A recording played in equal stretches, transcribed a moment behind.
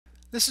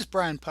This is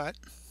Brian Putt.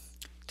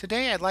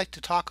 Today I'd like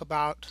to talk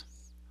about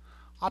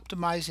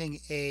optimizing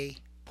a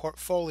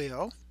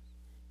portfolio,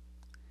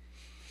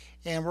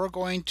 and we're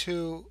going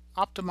to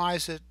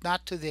optimize it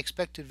not to the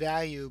expected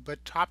value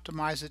but to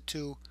optimize it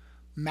to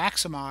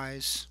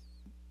maximize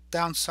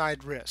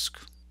downside risk,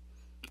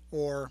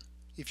 or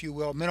if you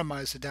will,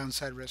 minimize the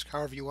downside risk,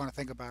 however you want to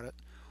think about it.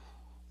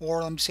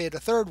 Or let me say it a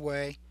third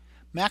way,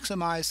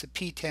 maximize the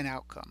P10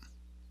 outcome.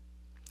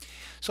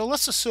 So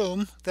let's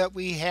assume that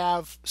we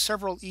have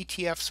several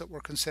ETFs that we're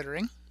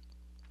considering.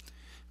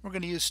 We're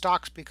going to use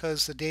stocks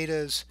because the data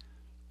is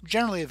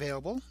generally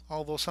available,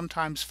 although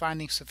sometimes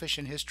finding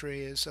sufficient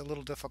history is a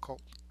little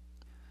difficult.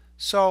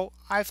 So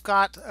I've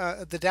got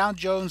the Dow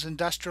Jones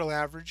Industrial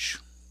Average,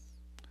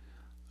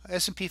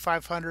 S&P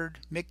 500,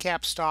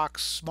 mid-cap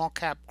stocks,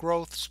 small-cap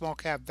growth,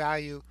 small-cap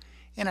value,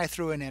 and I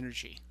threw in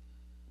energy.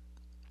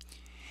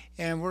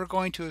 And we're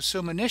going to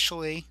assume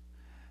initially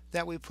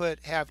that we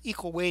have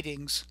equal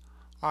weightings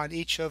on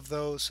each of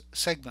those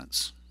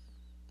segments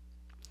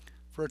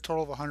for a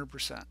total of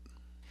 100%.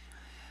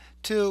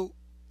 To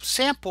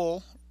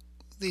sample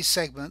these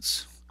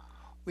segments,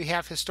 we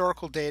have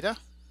historical data,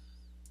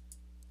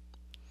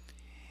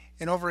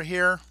 and over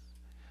here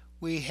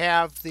we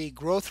have the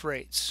growth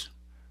rates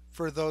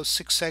for those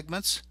 6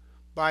 segments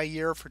by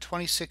year for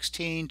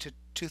 2016 to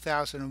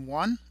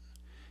 2001.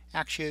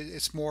 Actually,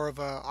 it's more of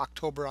a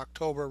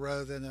October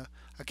rather than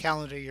a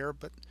calendar year,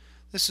 but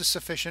this is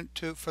sufficient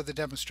for the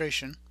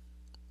demonstration.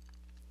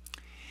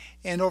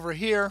 And over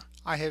here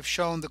I have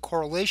shown the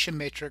correlation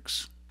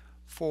matrix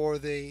for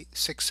the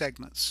 6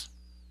 segments.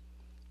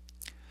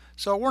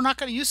 So we're not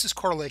going to use this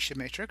correlation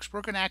matrix.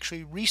 We're going to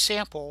actually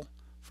resample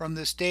from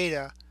this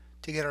data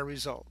to get our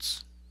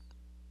results.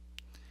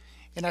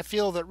 And I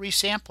feel that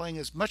resampling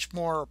is much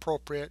more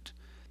appropriate,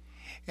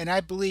 and I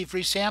believe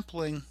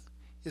resampling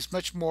is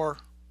much more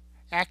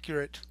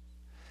accurate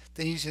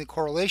than using the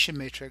correlation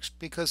matrix,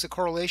 because the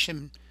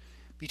correlation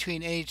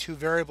between any two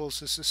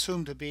variables is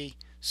assumed to be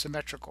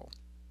symmetrical.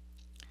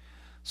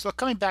 So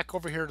coming back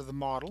over here to the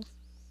model,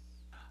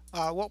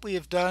 what we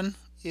have done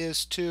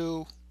is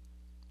to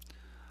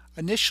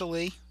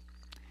initially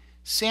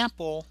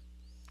sample.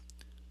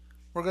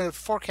 We're going to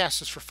forecast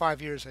this for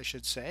 5 years, I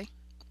should say,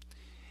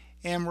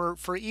 and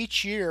for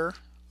each year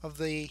of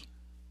the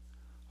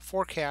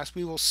forecast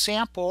we will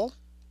sample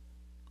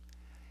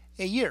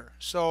a year.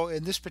 So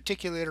in this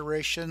particular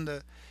iteration,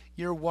 the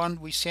year 1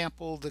 we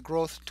sampled the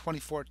growth in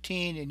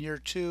 2014, in year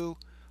 2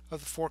 of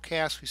the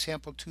forecast we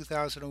sampled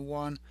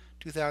 2001,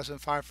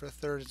 2005 for the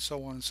third, and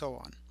so on and so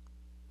on.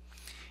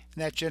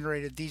 And that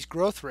generated these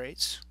growth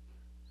rates.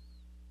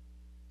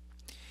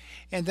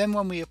 And then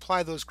when we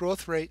apply those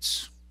growth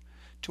rates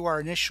to our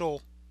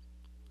initial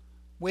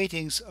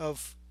weightings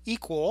of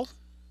equal,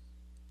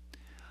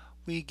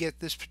 we get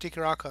this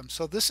particular outcome.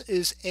 So this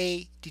is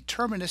a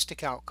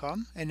deterministic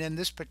outcome, and in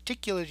this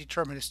particular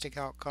deterministic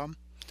outcome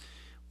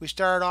we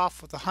started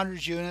off with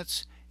 100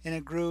 units and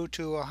it grew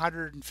to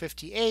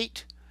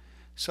 158,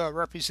 so it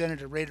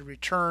represented a rate of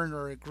return,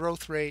 or a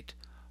growth rate,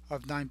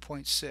 of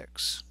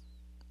 9.6.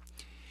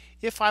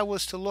 If I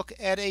was to look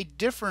at a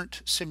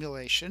different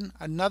simulation,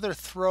 another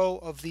throw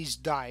of these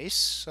dice,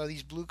 so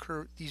these blue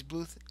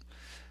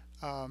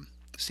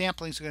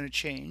samplings are going to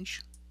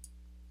change.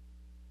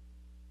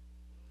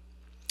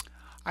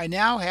 I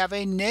now have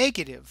a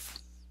negative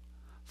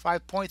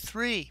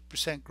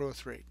 5.3%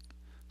 growth rate.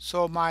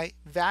 So my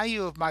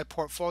value of my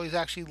portfolio is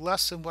actually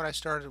less than what I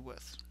started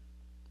with.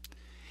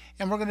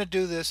 And we're going to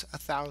do this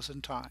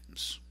 1,000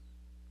 times.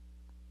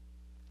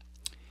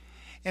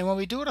 And when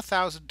we do it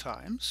 1,000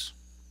 times,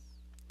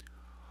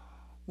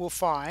 we'll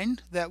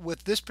find that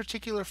with this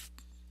particular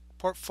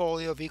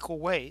portfolio of equal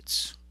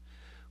weights,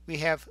 we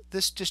have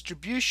this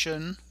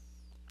distribution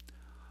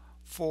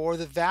for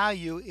the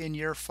value in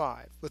year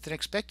 5 with an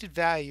expected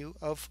value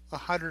of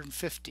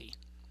 150.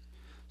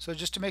 So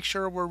just to make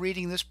sure we're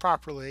reading this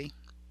properly,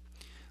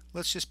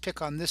 let's just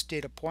pick on this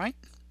data point.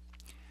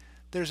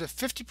 There's a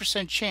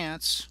 50%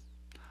 chance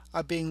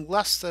of being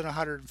less than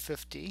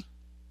 150,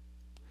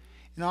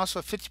 and also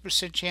a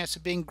 50% chance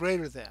of being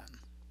greater than.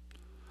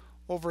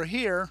 Over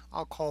here,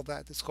 I'll call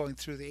that's going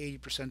through the 80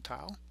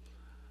 percentile.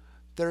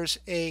 There's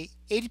a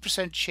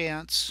 80%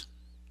 chance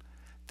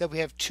that we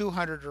have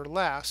 200 or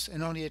less,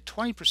 and only a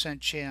 20%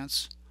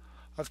 chance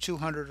of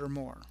 200 or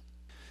more.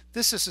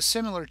 This is a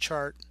similar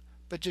chart,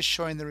 but just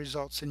showing the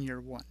results in year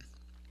 1.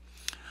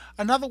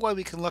 Another way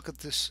we can look at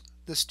this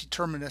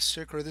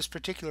deterministic, or this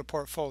particular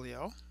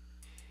portfolio,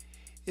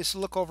 is to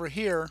look over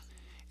here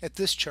at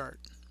this chart.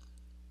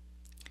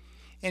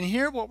 And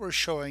here what we're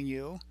showing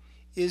you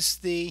is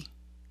the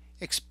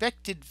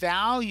expected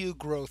value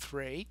growth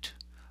rate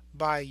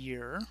by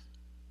year,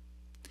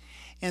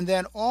 and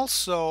then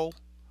also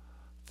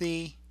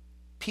the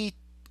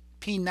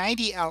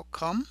P90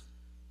 outcome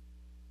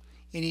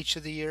in each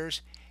of the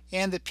years,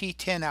 and the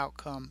P10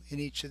 outcome in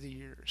each of the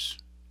years.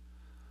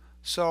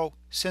 So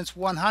since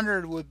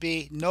 100 would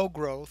be no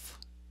growth,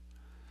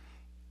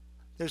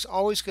 there's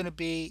always going to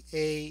be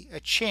a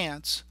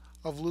chance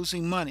of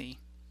losing money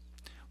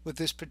with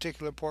this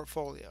particular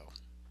portfolio.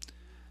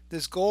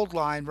 This gold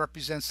line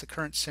represents the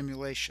current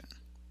simulation.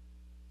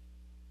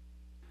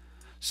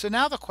 So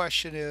now the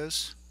question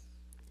is,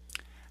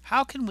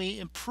 how can we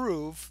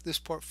improve this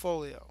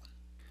portfolio?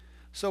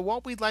 So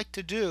what we'd like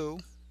to do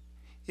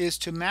is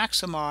to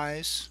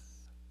maximize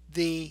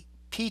the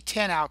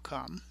P10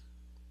 outcome.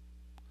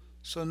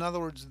 So in other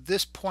words,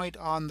 this point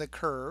on the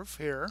curve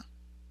here,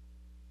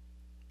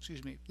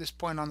 this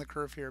point on the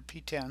curve here,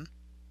 P10,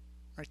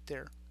 right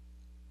there.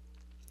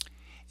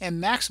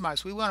 And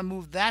maximize, we want to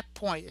move that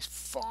point as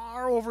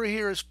far over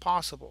here as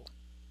possible.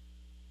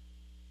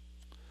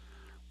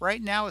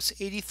 Right now it's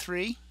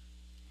 83,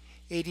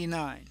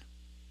 89.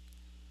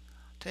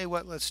 Tell you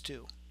what, let's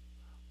do.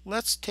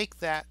 Let's take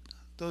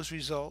those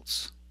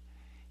results,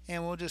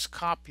 and we'll just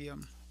copy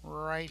them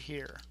right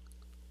here.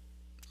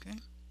 Okay.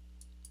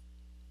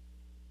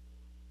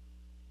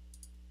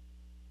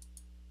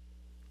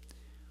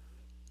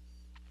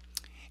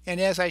 And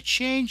as I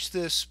change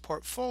this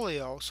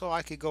portfolio, so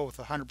I could go with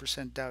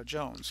 100% Dow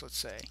Jones, let's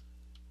say,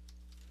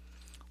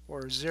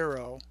 or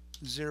 0,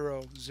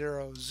 0,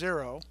 0,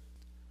 0.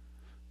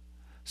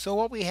 So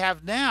what we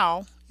have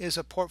now is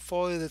a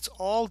portfolio that's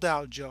all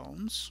Dow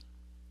Jones.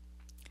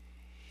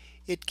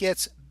 It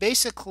gets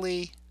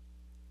basically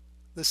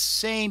the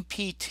same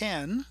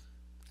P10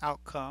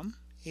 outcome,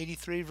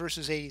 83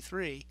 versus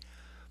 83,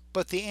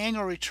 but the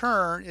annual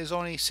return is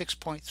only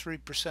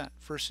 6.3%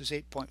 versus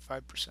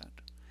 8.5%.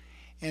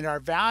 And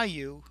our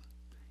value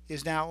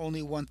is now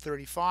only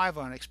 135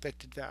 on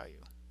expected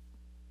value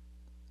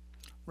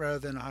rather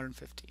than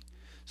 150.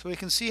 So we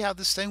can see how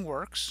this thing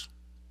works.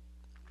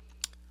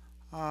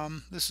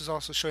 This is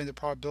also showing the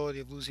probability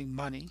of losing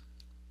money,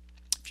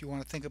 if you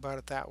want to think about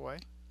it that way.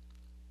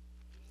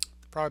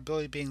 The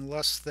probability being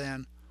less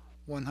than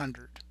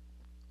 100.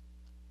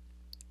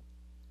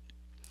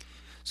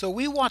 So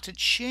we want to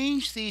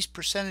change these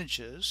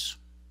percentages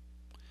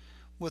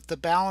with the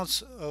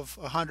balance of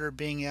 100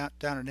 being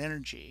down in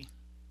energy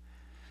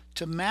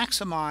to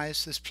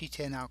maximize this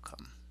P10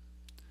 outcome.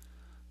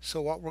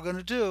 So what we're going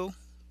to do,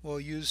 we'll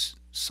use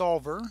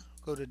Solver,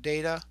 go to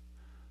Data,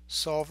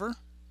 Solver.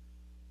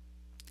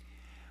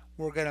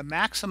 We're going to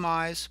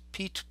maximize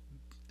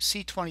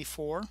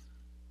C24.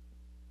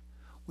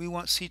 We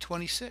want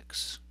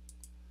C26.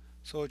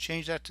 So we'll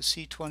change that to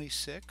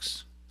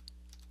C26.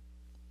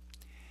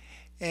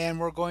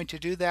 And we're going to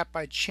do that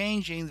by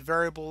changing the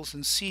variables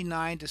in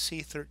C9 to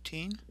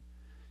C13.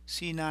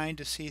 C9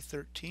 to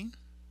C13.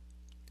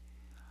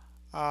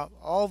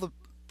 All the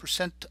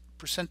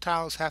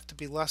percentiles have to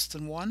be less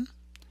than 1.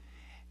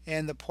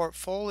 And the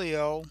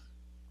portfolio,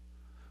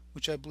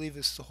 which I believe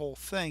is the whole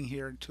thing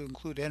here to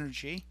include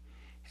energy,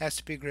 has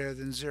to be greater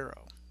than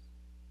 0.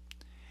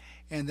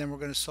 And then we're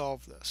going to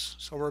solve this.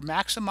 So we're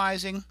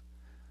maximizing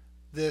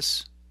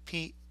this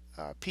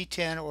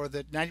P10, or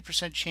the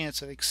 90%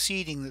 chance of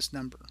exceeding this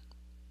number.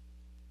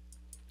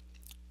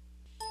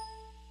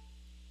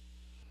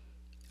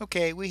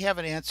 Okay, we have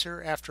an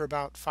answer after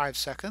about 5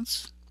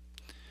 seconds.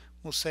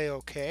 We'll say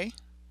OK,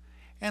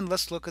 and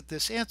let's look at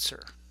this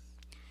answer.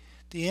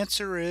 The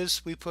answer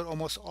is we put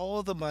almost all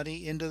of the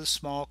money into the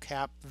small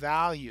cap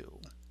value,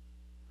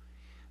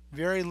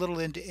 very little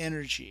into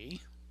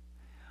energy.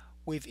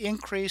 We've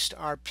increased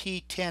our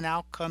P10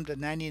 outcome to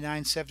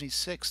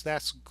 99.76.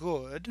 That's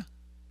good.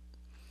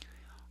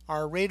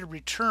 Our rate of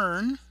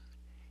return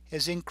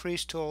has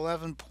increased to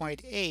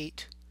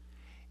 11.8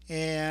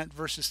 and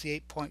versus the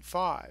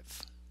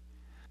 8.5.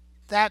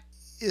 That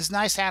is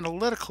nice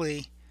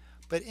analytically,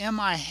 but am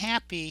I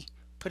happy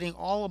putting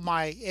all of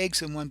my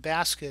eggs in one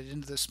basket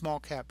into the small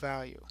cap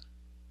value?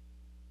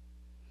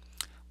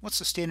 What's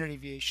the standard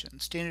deviation?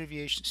 Standard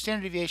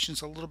deviation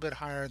is a little bit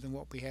higher than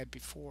what we had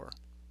before.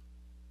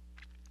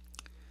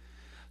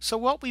 So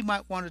what we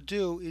might want to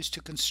do is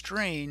to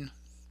constrain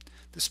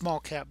the small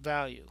cap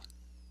value.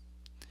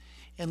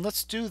 And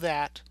let's do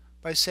that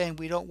by saying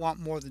we don't want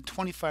more than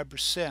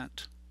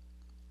 25%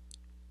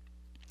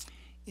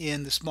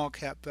 in the small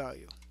cap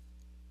value.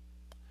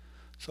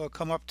 So I'll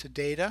come up to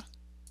Data,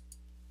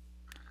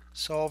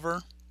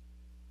 Solver,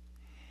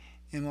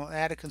 and we'll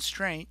add a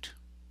constraint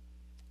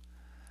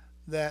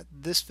that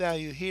this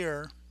value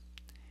here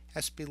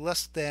has to be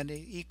less than or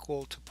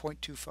equal to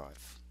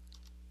 0.25.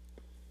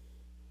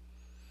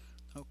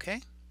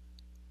 Okay,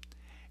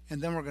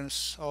 and then we're going to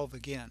solve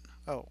again.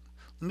 Oh,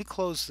 let me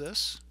close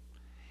this,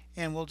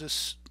 and we'll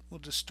just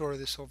store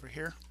this over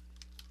here.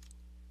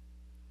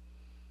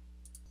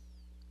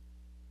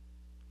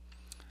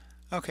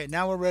 Okay,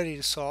 now we're ready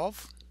to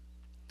solve.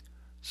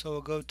 So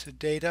we'll go to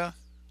Data,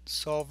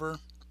 Solver,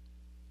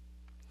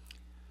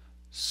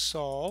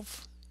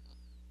 Solve,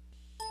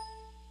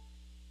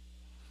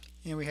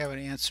 and we have an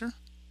answer.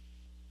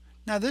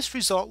 Now this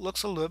result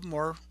looks a little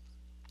more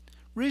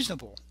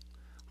reasonable.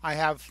 I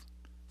have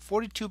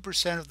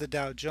 42% of the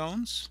Dow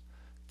Jones,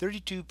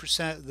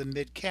 32% of the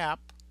mid cap,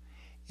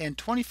 and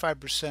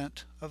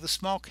 25% of the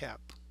small cap.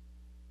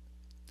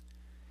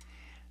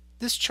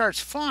 This chart's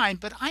fine,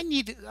 but I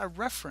need a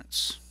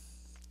reference.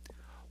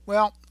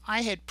 Well,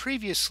 I had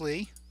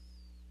previously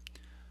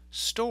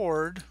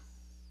stored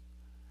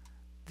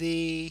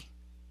the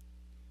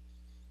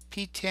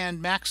P10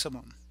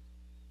 maximum.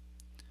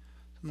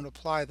 I'm going to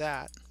apply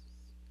that.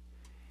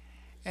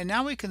 And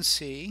now we can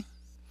see,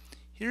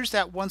 here's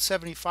that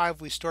 175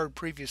 we stored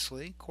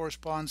previously,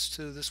 corresponds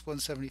to this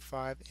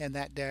 175 and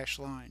that dashed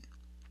line.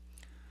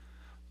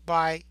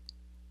 By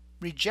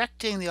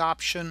rejecting the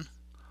option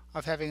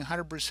of having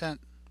 100%,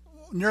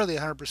 nearly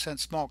 100%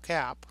 small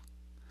cap,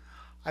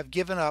 I've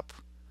given up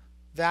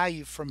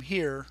value from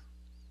here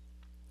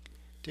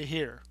to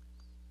here.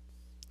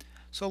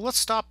 So let's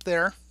stop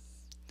there,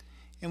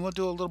 and we'll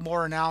do a little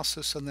more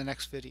analysis in the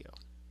next video.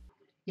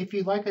 If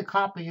you'd like a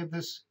copy of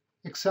this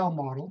Excel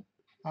model,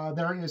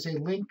 there is a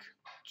link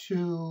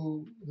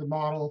to the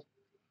model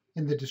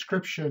in the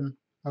description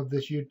of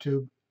this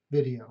YouTube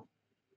video.